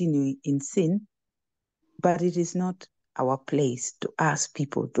continuing in sin, but it is not our place to ask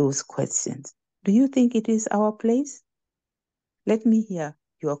people those questions. Do you think it is our place? Let me hear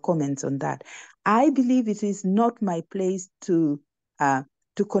your comments on that. I believe it is not my place to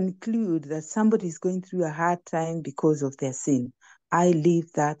conclude that somebody is going through a hard time because of their sin. I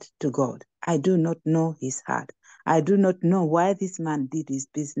leave that to God. I do not know his heart. I do not know why this man did his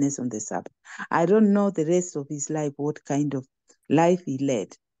business on the Sabbath. I don't know the rest of his life, what kind of life he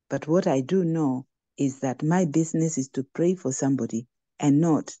led. But what I do know is that my business is to pray for somebody and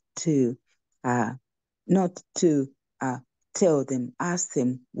not to tell them, ask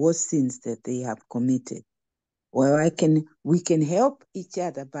them what sins that they have committed. Well, we can help each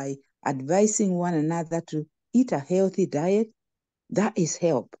other by advising one another to eat a healthy diet. That is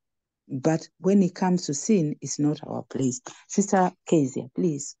help. But when it comes to sin, it's not our place. Sister Kezia,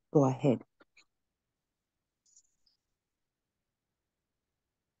 please go ahead.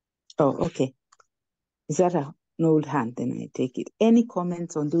 Oh, okay. Is that an old hand? Then I take it. Any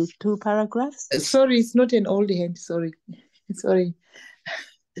comments on those two paragraphs? Sorry, it's not an old hand. Sorry.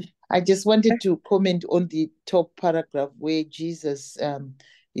 I just wanted to comment on the top paragraph where Jesus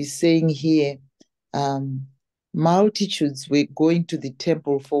is saying here, multitudes were going to the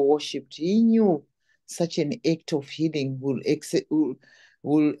temple for worship. He knew such an act of healing will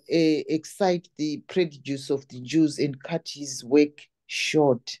excite the prejudice of the Jews and cut his work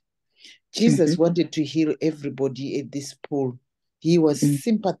short. Jesus wanted to heal everybody at this pool. He was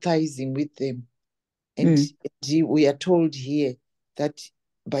sympathizing with them. And we are told here that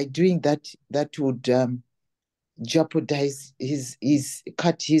by doing that, that would jeopardize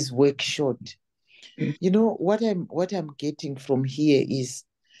cut his work short. You know, what I'm getting from here is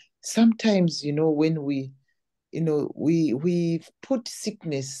sometimes, when we put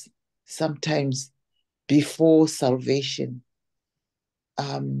sickness sometimes before salvation,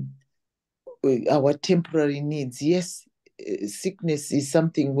 our temporary needs. Yes, sickness is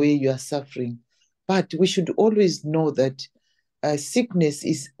something where you are suffering, but we should always know that sickness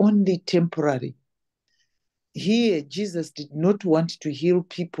is only temporary. Here, Jesus did not want to heal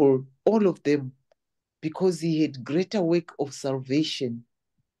people, all of them, because he had greater work of salvation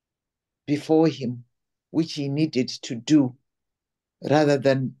before him, which he needed to do, rather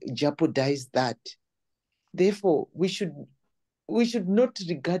than jeopardize that. Therefore, we should not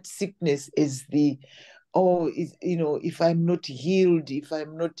regard sickness as if I'm not healed, if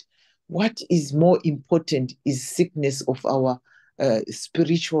I'm not, what is more important is sickness of our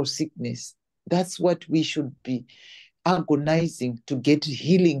spiritual sickness. That's what we should be agonizing to get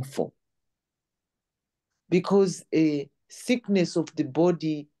healing for. Because sickness of the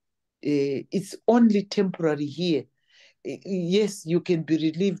body, it's only temporary here. Yes, you can be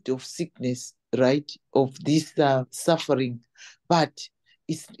relieved of sickness, right, of this suffering, but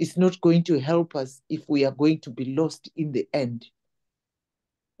it's not going to help us if we are going to be lost in the end.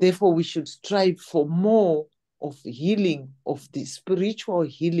 Therefore, we should strive for more of healing, of the spiritual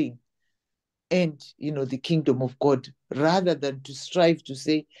healing and, the kingdom of God, rather than to strive to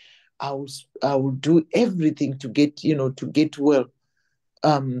say, I will do everything to get well.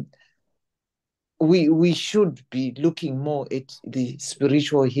 We should be looking more at the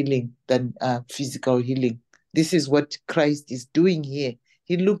spiritual healing than physical healing. This is what Christ is doing here.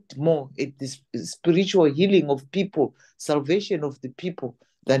 He looked more at the spiritual healing of people, salvation of the people,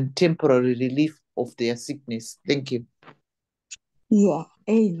 than temporary relief of their sickness. Thank you. Yeah,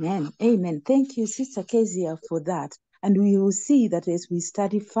 amen, amen. Thank you, Sister Kezia, for that. And we will see that as we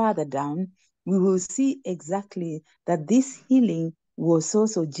study further down, we will see exactly that this healing was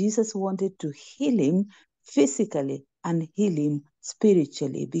also Jesus wanted to heal him physically and heal him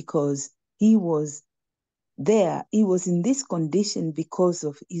spiritually, because he was there. He was in this condition because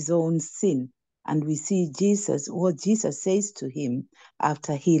of his own sin. And we see what Jesus says to him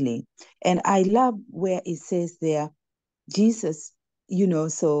after healing. And I love where it says there, Jesus,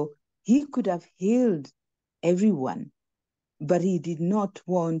 so he could have healed everyone, but he did not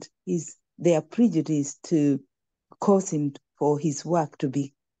want their prejudice to cause him for his work to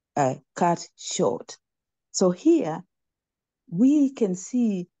be cut short. So here we can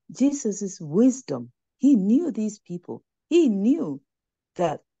see Jesus's wisdom. He knew these people. He knew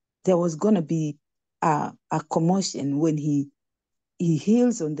that there was going to be a commotion when he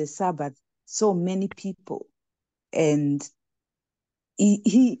heals on the Sabbath so many people, and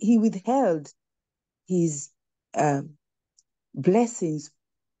he withheld his blessings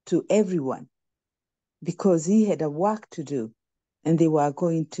to everyone because he had a work to do, and they were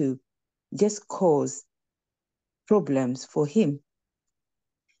going to just cause problems for him.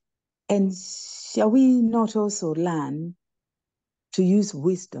 And shall we not also learn to use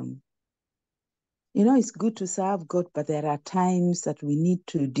wisdom? You know, it's good to serve God, but there are times that we need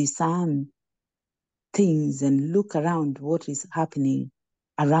to discern things and look around what is happening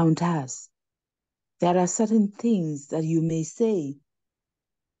around us. There are certain things that you may say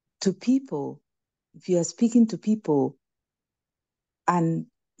to people, if you are speaking to people, and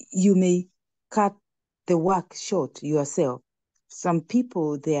you may cut the work short yourself. Some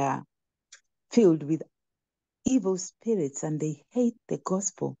people, they are filled with evil spirits and they hate the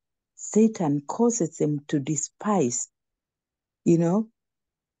gospel. Satan causes them to despise, you know,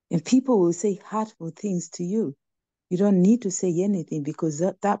 and people will say hurtful things to you. You don't need to say anything because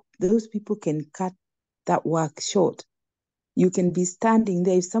those people can cut that work short. You can be standing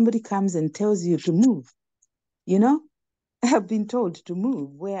there. If somebody comes and tells you to move, you know, I have been told to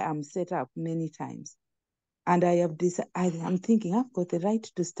move where I'm set up many times. And I'm thinking, I've got the right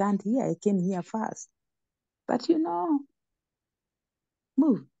to stand here. I came here first. But you know,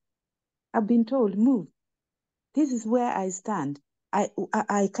 move. I've been told, move. This is where I stand.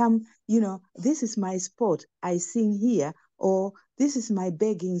 I come, you know, this is my spot. I sing here, or this is my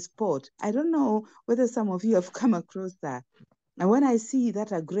begging spot. I don't know whether some of you have come across that. And when I see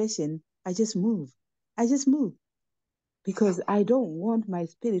that aggression, I just move. I just move. Because I don't want my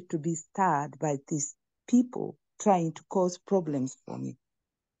spirit to be stirred by these people trying to cause problems for me.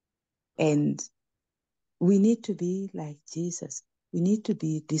 And we need to be like Jesus. We need to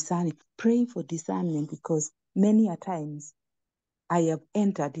be discerning, praying for discernment, because many a times I have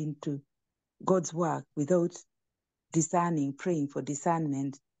entered into God's work without discerning, praying for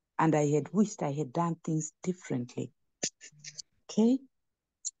discernment, and I had wished I had done things differently. Okay?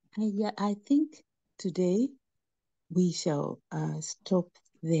 I think today we shall stop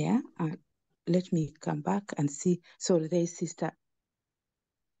there. Let me come back and see. Sorry, there's Sister.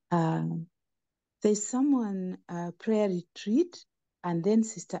 There's someone prayer retreat, and then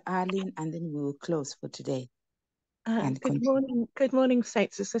Sister Arlene, and then we will close for today. Good morning,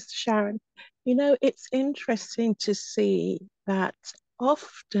 Saints. It's Sister Sharon. You know, it's interesting to see that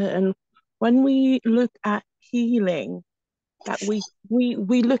often when we look at healing, that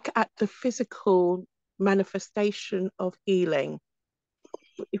we look at the physical manifestation of healing.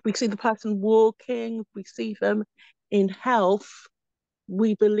 If we see the person walking, if we see them in health,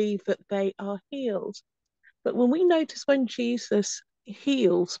 we believe that they are healed. But when we notice when Jesus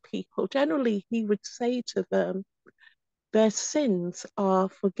heals people, generally he would say to them, their sins are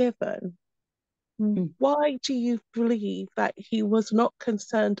forgiven. Why do you believe that he was not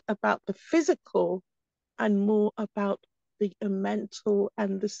concerned about the physical and more about the mental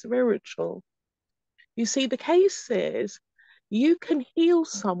and the spiritual? You see, the case is you can heal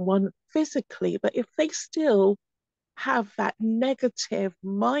someone physically, but if they still have that negative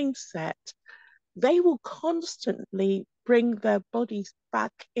mindset, they will constantly bring their bodies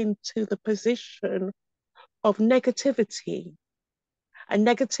back into the position of negativity. And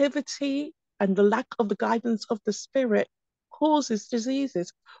negativity and the lack of the guidance of the Spirit causes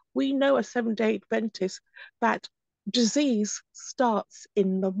diseases. We know as Seventh-day Adventists that disease starts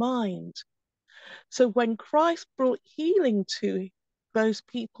in the mind. So when Christ brought healing to those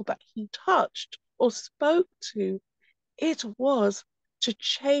people that he touched or spoke to, it was to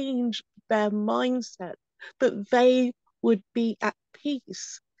change their mindset, that they would be at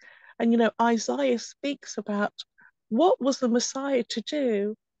peace. And, you know, Isaiah speaks about what was the Messiah to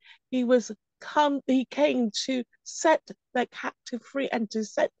do? He came to set the captive free and to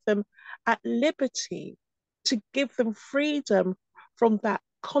set them at liberty, to give them freedom from that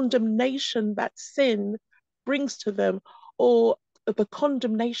condemnation that sin brings to them, or the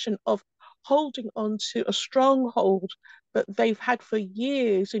condemnation of holding on to a stronghold that they've had for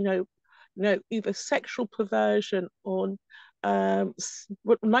years, either sexual perversion or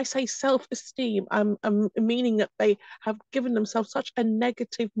when I say self-esteem, I'm meaning that they have given themselves such a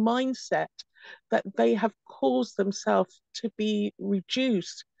negative mindset that they have caused themselves to be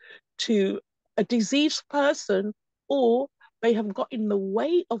reduced to a diseased person or they have got in the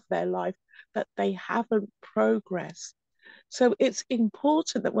way of their life, that they haven't progressed. So it's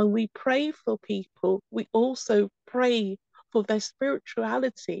important that when we pray for people, we also pray for their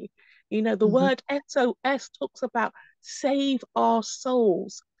spirituality. You know, the word SOS talks about save our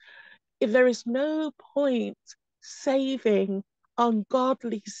souls. If there is no point saving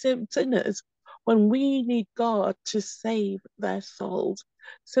ungodly sinners when we need God to save their souls.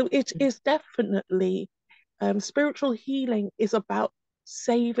 So it is definitely spiritual healing is about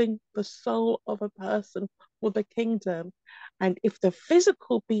saving the soul of a person for the kingdom. And if the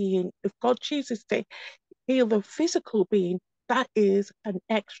physical being, if God chooses to heal the physical being, that is an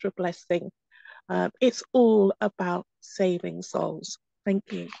extra blessing. It's all about saving souls. Thank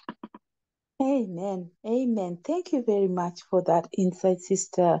you. Amen. Amen. Thank you very much for that insight,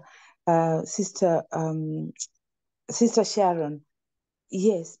 Sister Sister Sister Sharon.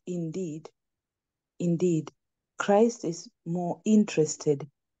 Yes, indeed. Indeed. Christ is more interested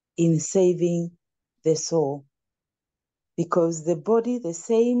in saving the soul, because the body, the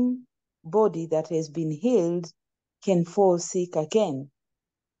same body that has been healed, can fall sick again.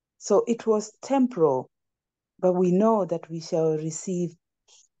 So it was temporal, but we know that we shall receive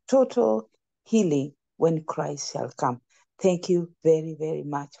total healing when Christ shall come. Thank you very, very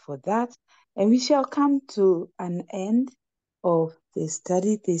much for that. And we shall come to an end of the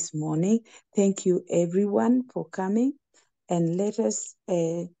study this morning. Thank you, everyone, for coming. And let us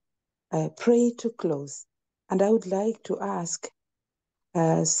pray to close. And I would like to ask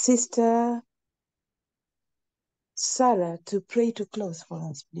Sister Sarah to pray to close for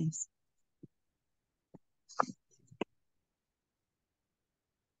us, please.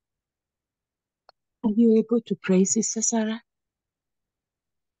 Are you able to pray, Sister Sarah?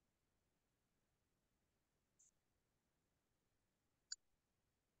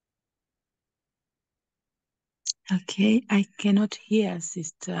 Okay, I cannot hear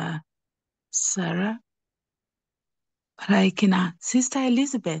Sister Sarah, but I can. Sister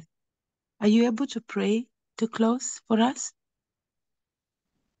Elizabeth, are you able to pray to close for us?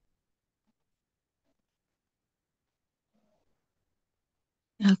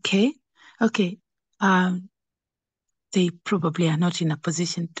 Okay, okay. They probably are not in a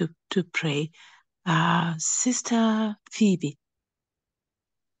position to pray. Sister Phoebe.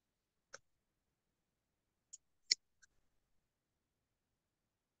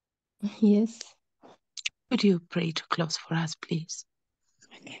 Yes. Could you pray to close for us, please?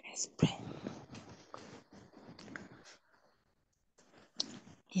 Okay, let's pray.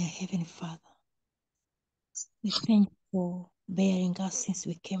 Dear Heavenly Father, we thank you for bearing us since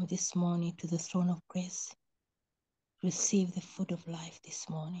we came this morning to the throne of grace. Receive the food of life this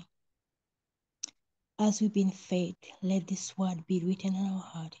morning. As we've been fed, let this word be written in our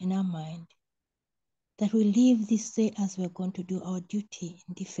heart, in our mind, that we live this day as we're going to do our duty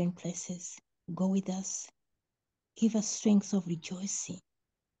in different places. Go with us. Give us strength of rejoicing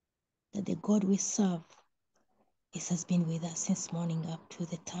that the God we serve has been with us since morning up to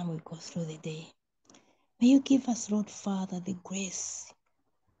the time we go through the day. May you give us, Lord Father, the grace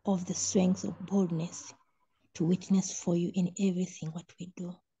of the strength of boldness to witness for you in everything what we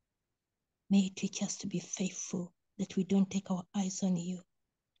do. May you teach us to be faithful, that we don't take our eyes on you,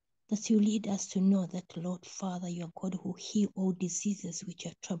 that you lead us to know that, Lord Father, you are God who heal all diseases which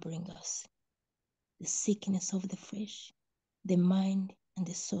are troubling us, the sickness of the flesh, the mind, and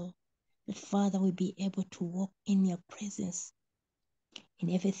the soul, that, Father, we be able to walk in your presence in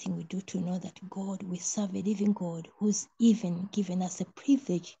everything we do, to know that, God, we serve a living God who's even given us a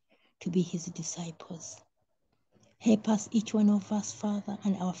privilege to be his disciples. Help us, each one of us, Father,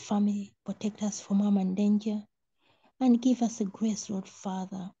 and our family. Protect us from harm and danger. And give us a grace, Lord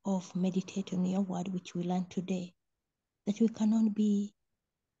Father, of meditate on your word which we learned today, that we cannot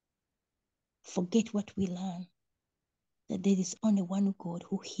forget what we learn, that there is only one God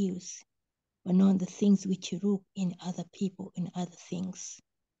who heals, but not the things which you look in other people, in other things,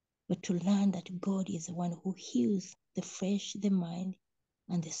 but to learn that God is the one who heals the flesh, the mind,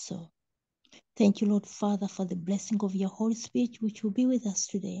 and the soul. Thank you, Lord Father, for the blessing of your Holy Spirit, which will be with us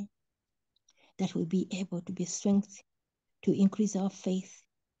today, that we'll be able to be strengthened, to increase our faith,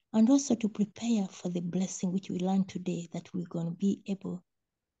 and also to prepare for the blessing which we learned today, that we're going to be able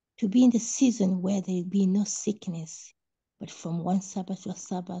to be in the season where there will be no sickness, but from one Sabbath to a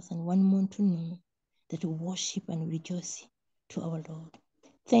Sabbath and one moon to noon, that we worship and rejoice to our Lord.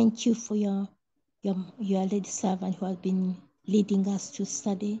 Thank you for your lady servant who has been leading us to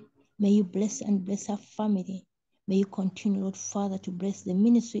study. May you bless and bless our family. May you continue, Lord Father, to bless the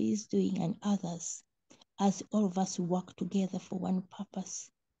ministry he is doing and others, as all of us work together for one purpose,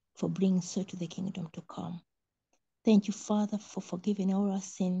 for bringing soul to the kingdom to come. Thank you, Father, for forgiving all our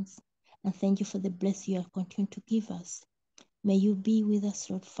sins. And thank you for the blessing you have continued to give us. May you be with us,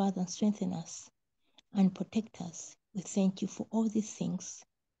 Lord Father, and strengthen us and protect us. We thank you for all these things.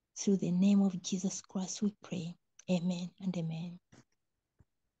 Through the name of Jesus Christ, we pray. Amen and amen.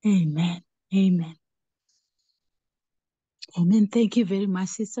 Amen. Amen. Amen. Thank you very much,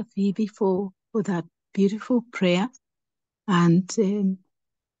 Sister Phoebe, for that beautiful prayer. And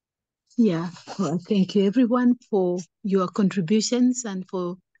well, thank you everyone for your contributions and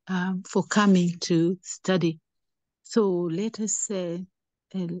for coming to study. So let us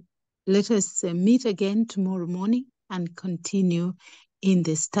meet again tomorrow morning and continue in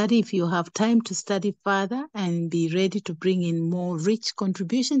the study. If you have time to study further and be ready to bring in more rich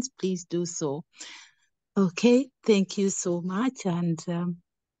contributions, please do so. Okay, thank you so much, and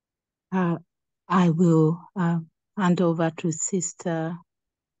I will hand over to Sister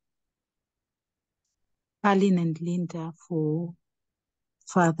Aline and Linda for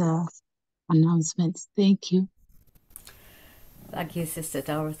further announcements. Thank you. Thank you, Sister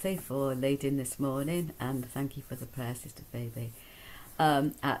Dorothy, for leading this morning, and thank you for the prayer, Sister Phoebe.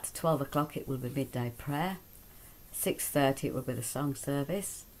 At 12 o'clock it will be midday prayer, 6:30 it will be the song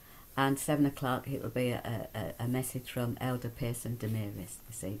service, and 7 o'clock it will be a message from Elder Pearson Demiris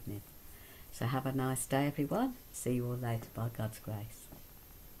this evening. So have a nice day, everyone. See you all later by God's grace.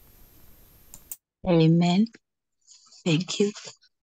 Amen. Thank you.